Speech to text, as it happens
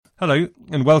Hello,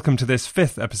 and welcome to this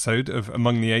fifth episode of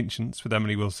Among the Ancients with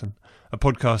Emily Wilson, a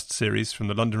podcast series from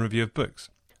the London Review of Books.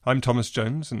 I'm Thomas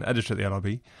Jones, an editor at the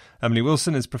LRB. Emily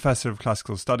Wilson is Professor of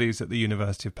Classical Studies at the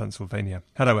University of Pennsylvania.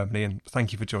 Hello, Emily, and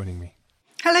thank you for joining me.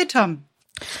 Hello, Tom.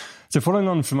 So following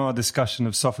on from our discussion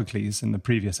of Sophocles in the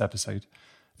previous episode,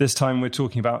 this time we're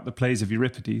talking about the plays of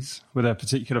Euripides, with a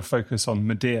particular focus on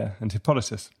Medea and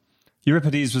Hippolytus.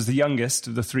 Euripides was the youngest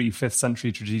of the three 5th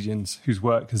century tragedians whose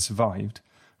work has survived,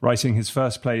 writing his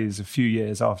first plays a few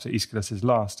years after Aeschylus's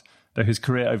last, though his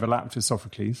career overlapped with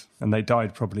Sophocles, and they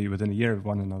died probably within a year of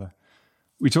one another.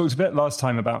 We talked a bit last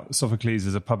time about Sophocles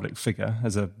as a public figure,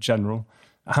 as a general.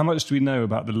 How much do we know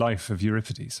about the life of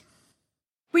Euripides?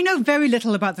 We know very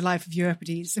little about the life of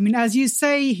Euripides. I mean, as you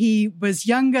say, he was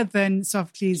younger than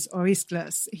Sophocles or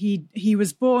Aeschylus. He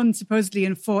was born supposedly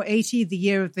in 480, the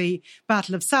year of the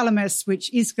Battle of Salamis,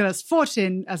 which Aeschylus fought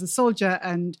in as a soldier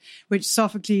and which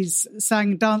Sophocles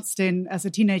danced in as a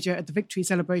teenager at the victory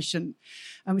celebration,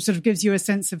 which sort of gives you a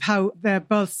sense of how their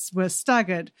births were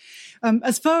staggered.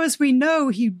 As far as we know,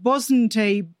 he wasn't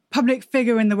a public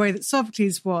figure in the way that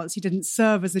Sophocles was. He didn't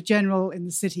serve as a general in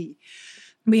the city.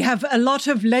 We have a lot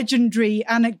of legendary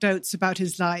anecdotes about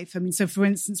his life. I mean, so for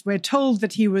instance, we're told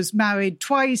that he was married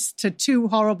twice to two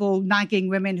horrible, nagging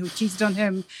women who cheated on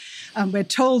him. We're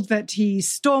told that he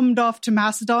stormed off to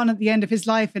Macedon at the end of his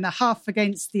life in a huff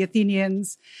against the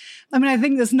Athenians. I mean, I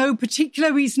think there's no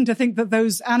particular reason to think that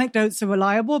those anecdotes are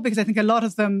reliable, because I think a lot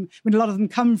of them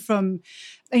come from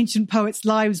ancient poets'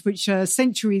 lives, which are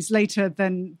centuries later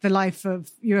than the life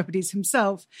of Euripides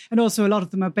himself. And also a lot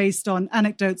of them are based on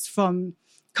anecdotes from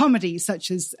comedy,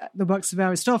 such as the works of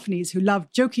Aristophanes, who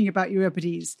loved joking about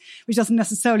Euripides, which doesn't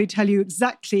necessarily tell you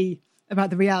exactly about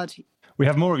the reality. We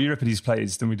have more of Euripides'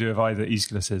 plays than we do of either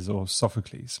Aeschylus's or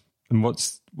Sophocles. And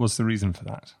what's the reason for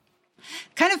that?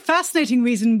 Kind of fascinating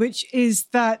reason, which is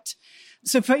that,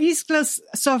 so for Aeschylus,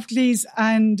 Sophocles,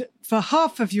 and for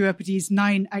half of Euripides'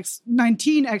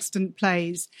 19 extant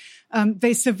plays,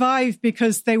 they survive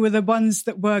because they were the ones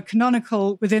that were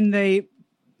canonical within the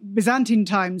Byzantine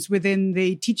times, within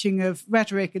the teaching of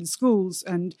rhetoric in schools,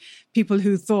 and people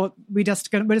who thought we're just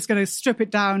going to strip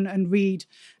it down and read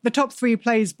the top 3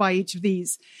 plays by each of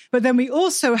these. But then we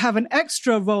also have an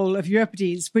extra roll of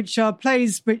Euripides, which are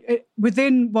plays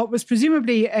within what was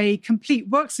presumably a complete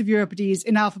works of Euripides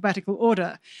in alphabetical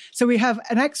order. So we have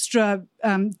an extra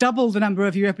double the number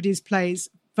of Euripides plays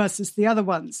versus the other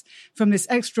ones from this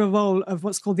extra roll of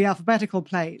what's called the alphabetical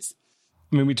plays.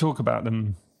 I mean, we talk about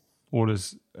them all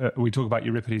as we talk about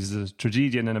Euripides as a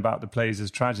tragedian and about the plays as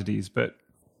tragedies, but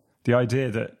the idea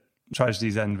that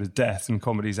tragedies end with death and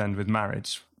comedies end with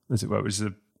marriage, as it were, which is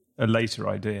a later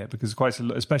idea, because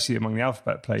especially among the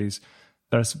alphabet plays,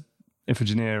 there's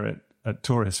Iphigenia at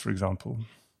Tauris, for example,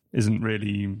 isn't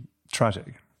really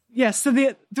tragic. Yes, so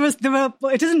it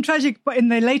isn't tragic, but in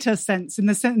the later sense, in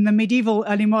the medieval,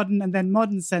 early modern, and then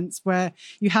modern sense, where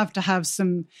you have to have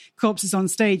some corpses on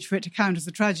stage for it to count as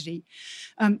a tragedy.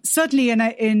 Certainly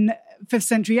in 5th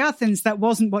century Athens, that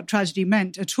wasn't what tragedy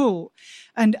meant at all.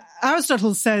 And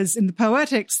Aristotle says in the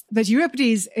Poetics that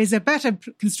Euripides is a better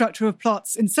constructor of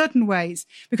plots in certain ways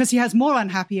because he has more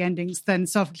unhappy endings than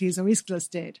Sophocles or Aeschylus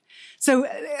did. So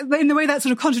in the way that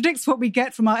sort of contradicts what we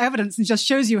get from our evidence and just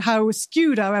shows you how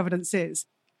skewed our evidence is.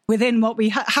 Within what we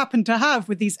happen to have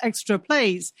with these extra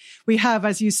plays, we have,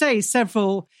 as you say,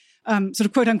 several sort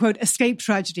of quote-unquote escape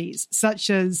tragedies, such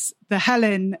as the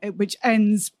Helen, which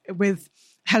ends with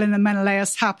Helen and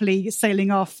Menelaus happily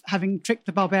sailing off, having tricked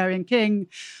the barbarian king,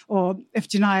 or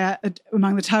Iphigenia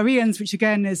among the Tyrians, which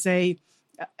again is a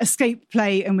escape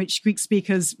play in which Greek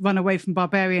speakers run away from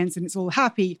barbarians and it's all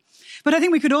happy. But I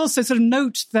think we could also sort of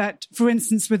note that, for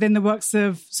instance, within the works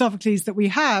of Sophocles that we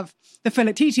have, the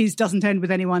Philoctetes doesn't end with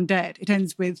anyone dead. It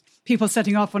ends with people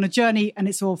setting off on a journey and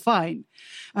it's all fine.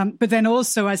 But then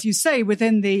also, as you say,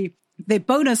 within the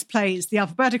bonus plays, the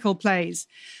alphabetical plays,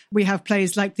 we have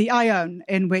plays like the Ion,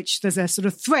 in which there's a sort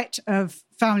of threat of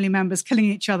family members killing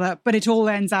each other, but it all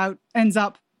ends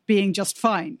up being just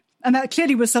fine. And that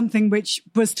clearly was something which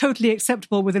was totally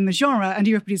acceptable within the genre, and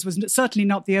Euripides was certainly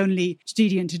not the only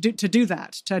tragedian to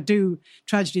do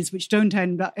tragedies which don't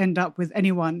end up with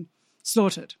anyone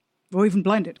slaughtered or even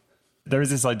blinded. There is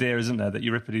this idea, isn't there, that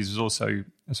Euripides was also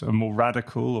a sort of more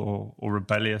radical or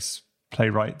rebellious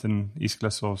playwright than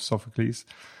Aeschylus or Sophocles,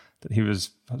 that he was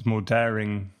more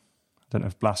daring. I don't know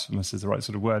if blasphemous is the right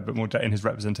sort of word, but more in his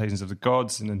representations of the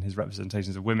gods and in his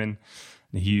representations of women.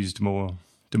 And he used more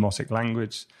demotic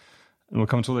language. And we'll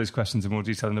come to all those questions in more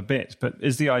detail in a bit. But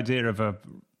is the idea of a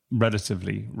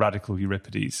relatively radical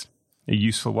Euripides a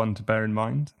useful one to bear in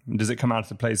mind? And does it come out of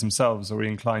the plays themselves, or are we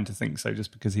inclined to think so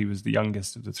just because he was the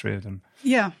youngest of the three of them?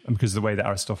 Yeah. And because of the way that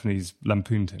Aristophanes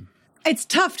lampooned him? It's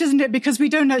tough, isn't it? Because we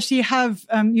don't actually have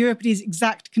Euripides'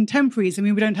 exact contemporaries. I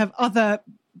mean, we don't have other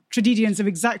tragedians of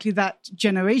exactly that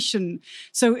generation.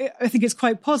 So I think it's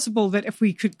quite possible that if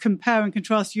we could compare and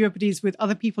contrast Euripides with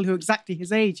other people who are exactly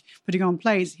his age putting on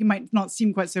plays, he might not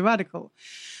seem quite so radical.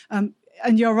 And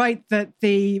you're right that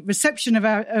the reception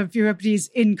of Euripides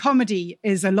in comedy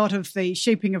is a lot of the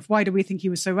shaping of why do we think he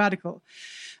was so radical.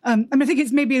 I think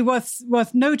it's maybe worth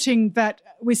noting that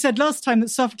we said last time that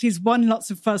Sophocles won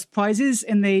lots of first prizes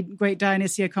in the Great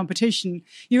Dionysia competition.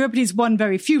 Euripides won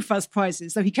very few first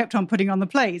prizes, though he kept on putting on the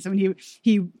plays. I mean,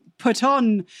 he put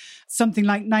on something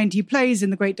like 90 plays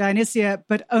in the Great Dionysia,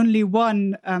 but only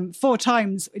won 4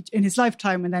 times in his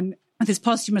lifetime, and then with his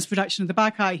posthumous production of the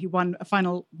Bacchae, he won a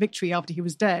final victory after he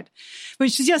was dead,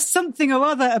 which suggests something or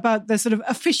other about the sort of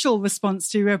official response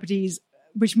to Euripides,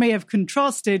 which may have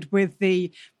contrasted with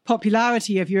the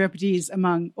popularity of Euripides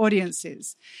among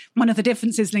audiences. One of the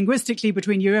differences linguistically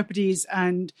between Euripides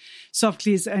and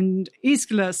Sophocles and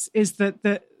Aeschylus is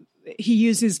that he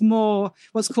uses more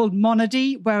what's called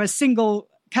monody, where a single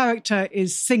character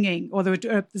is singing, or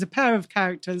there's a pair of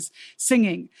characters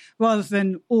singing, rather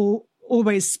than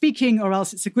always speaking, or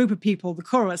else it's a group of people, the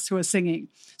chorus, who are singing.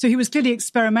 So he was clearly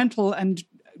experimental and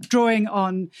drawing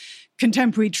on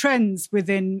contemporary trends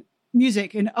within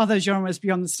music in other genres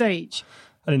beyond the stage.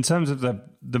 And in terms of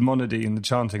the monody and the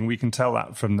chanting, we can tell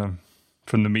that from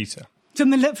the meter. From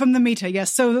the meter,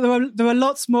 yes. So there are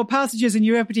lots more passages in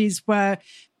Euripides where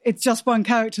it's just one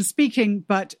character speaking,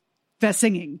 but they're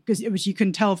singing, which you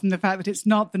can tell from the fact that it's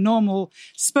not the normal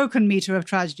spoken meter of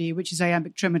tragedy, which is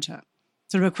iambic trimeter,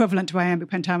 sort of equivalent to iambic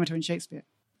pentameter in Shakespeare.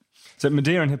 So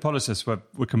Medea and Hippolytus were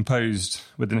composed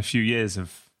within a few years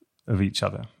of each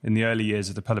other. In the early years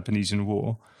of the Peloponnesian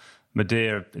War,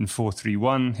 Medea in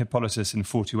 431, Hippolytus in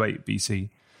 428 BC.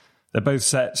 They're both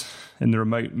set in the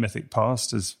remote mythic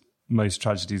past, as most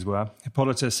tragedies were.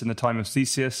 Hippolytus in the time of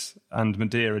Theseus, and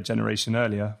Medea a generation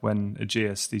earlier, when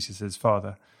Aegeus, Theseus's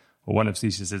father, or one of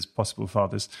Theseus's possible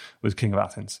fathers, was king of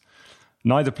Athens.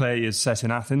 Neither play is set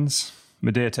in Athens.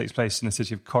 Medea takes place in the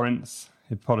city of Corinth,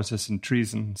 Hippolytus in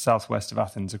Treason, southwest of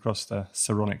Athens, across the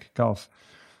Saronic Gulf.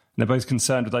 And they're both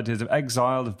concerned with ideas of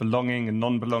exile, of belonging and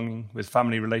non-belonging, with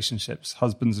family relationships,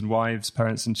 husbands and wives,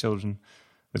 parents and children,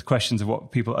 with questions of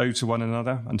what people owe to one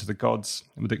another and to the gods,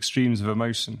 and with extremes of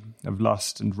emotion, of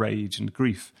lust and rage and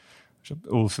grief, which are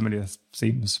all familiar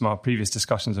themes from our previous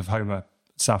discussions of Homer,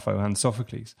 Sappho and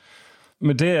Sophocles.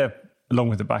 Medea, along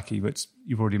with the Bacchae, which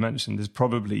you've already mentioned, is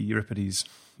probably Euripides'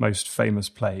 most famous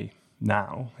play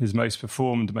now, his most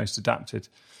performed, most adapted.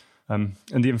 And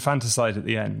the infanticide at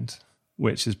the end,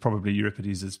 which is probably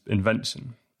Euripides'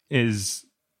 invention, is,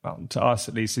 well, to us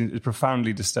at least, is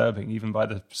profoundly disturbing, even by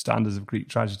the standards of Greek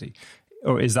tragedy.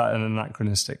 Or is that an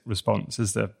anachronistic response?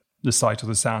 Is the sight or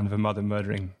the sound of a mother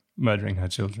murdering her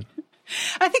children?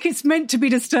 I think it's meant to be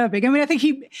disturbing. I mean, I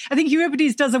think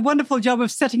Euripides does a wonderful job of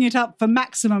setting it up for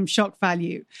maximum shock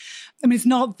value. I mean, it's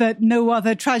not that no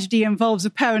other tragedy involves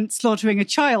a parent slaughtering a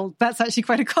child. That's actually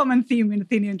quite a common theme in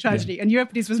Athenian tragedy. Yeah. And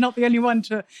Euripides was not the only one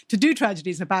to do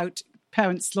tragedies about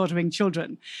parents slaughtering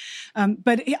children.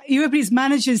 But Euripides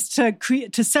manages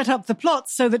to set up the plot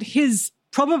so that his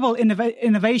probable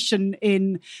innovation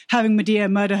in having Medea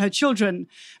murder her children,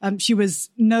 she was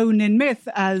known in myth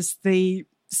as the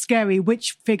scary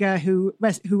witch figure who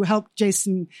helped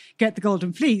Jason get the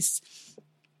Golden Fleece,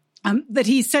 that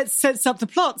he sets up the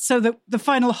plot so that the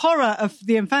final horror of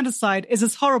the infanticide is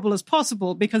as horrible as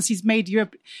possible, because he's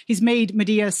made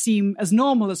Medea seem as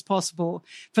normal as possible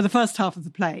for the first half of the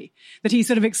play. That he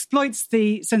sort of exploits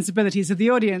the sensibilities of the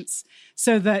audience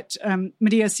so that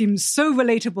Medea seems so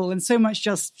relatable and so much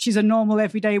just she's a normal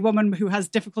everyday woman who has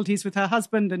difficulties with her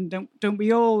husband, and don't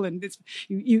we all? And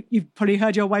you've probably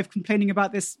heard your wife complaining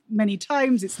about this many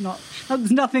times.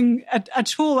 There's nothing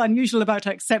at all unusual about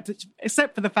her except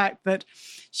for the fact that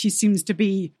she seems to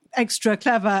be extra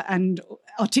clever and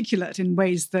articulate in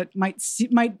ways that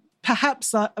might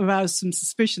perhaps arouse some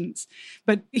suspicions.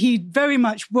 But he very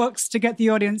much works to get the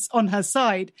audience on her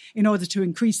side in order to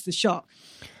increase the shock.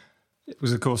 It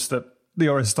was, of course, that the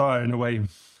Oresteia, in a way,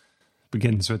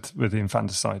 begins with the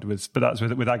infanticide, but that's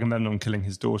with Agamemnon killing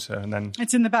his daughter, and then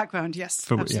it's in the background. Yes,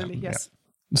 absolutely, yes.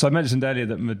 Yeah. So I mentioned earlier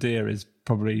that Medea is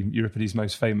probably Euripides'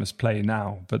 most famous play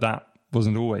now, but that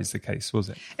wasn't always the case, was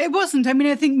it? It wasn't. I mean,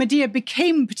 I think Medea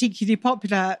became particularly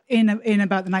popular in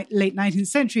about the late 19th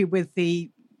century with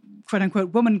the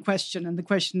quote-unquote woman question and the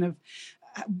question of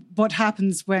what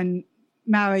happens when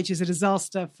marriage is a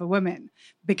disaster for women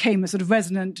became a sort of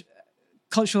resonant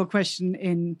cultural question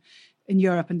in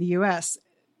Europe and the US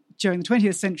during the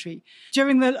 20th century.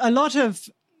 During a lot of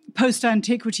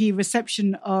post-antiquity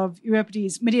reception of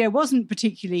Euripides, Medea wasn't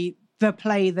particularly the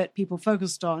play that people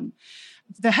focused on.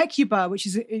 The Hecuba, which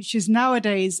is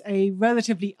nowadays a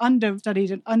relatively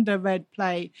understudied and underread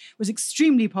play, was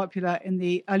extremely popular in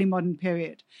the early modern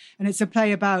period. And it's a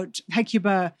play about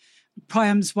Hecuba,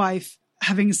 Priam's wife,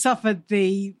 having suffered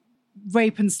the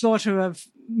rape and slaughter of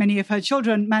many of her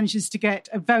children, manages to get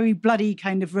a very bloody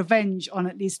kind of revenge on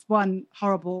at least one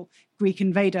horrible Greek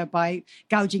invader by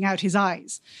gouging out his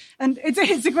eyes. And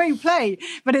it's a great play,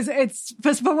 but it's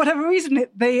for whatever reason,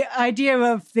 the idea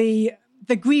of the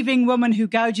grieving woman who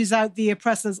gouges out the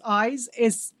oppressor's eyes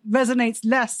resonates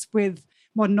less with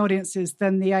modern audiences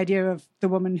than the idea of the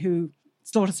woman who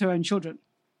slaughters her own children.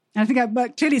 And I think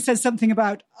that clearly says something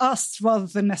about us rather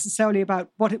than necessarily about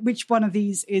which one of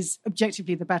these is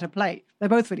objectively the better play. They're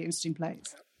both really interesting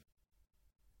plays.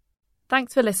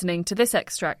 Thanks for listening to this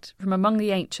extract from Among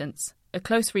the Ancients, a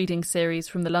close reading series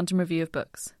from the London Review of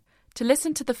Books. To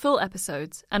listen to the full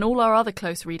episodes and all our other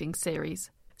close reading series,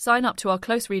 sign up to our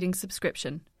close reading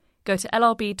subscription. Go to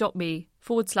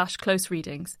lrb.me/close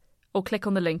readings or click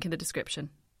on the link in the description.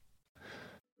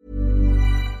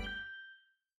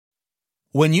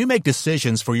 When you make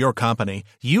decisions for your company,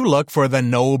 you look for the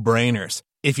no-brainers.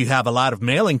 If you have a lot of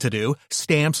mailing to do,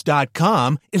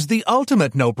 Stamps.com is the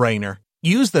ultimate no-brainer.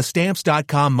 Use the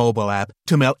Stamps.com mobile app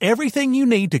to mail everything you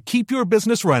need to keep your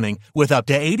business running with up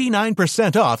to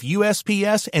 89% off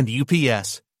USPS and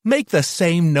UPS. Make the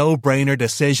same no-brainer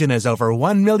decision as over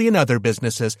 1 million other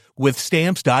businesses with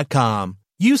Stamps.com.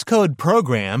 Use code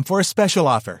PROGRAM for a special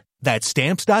offer. That's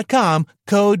Stamps.com,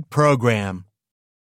 code PROGRAM.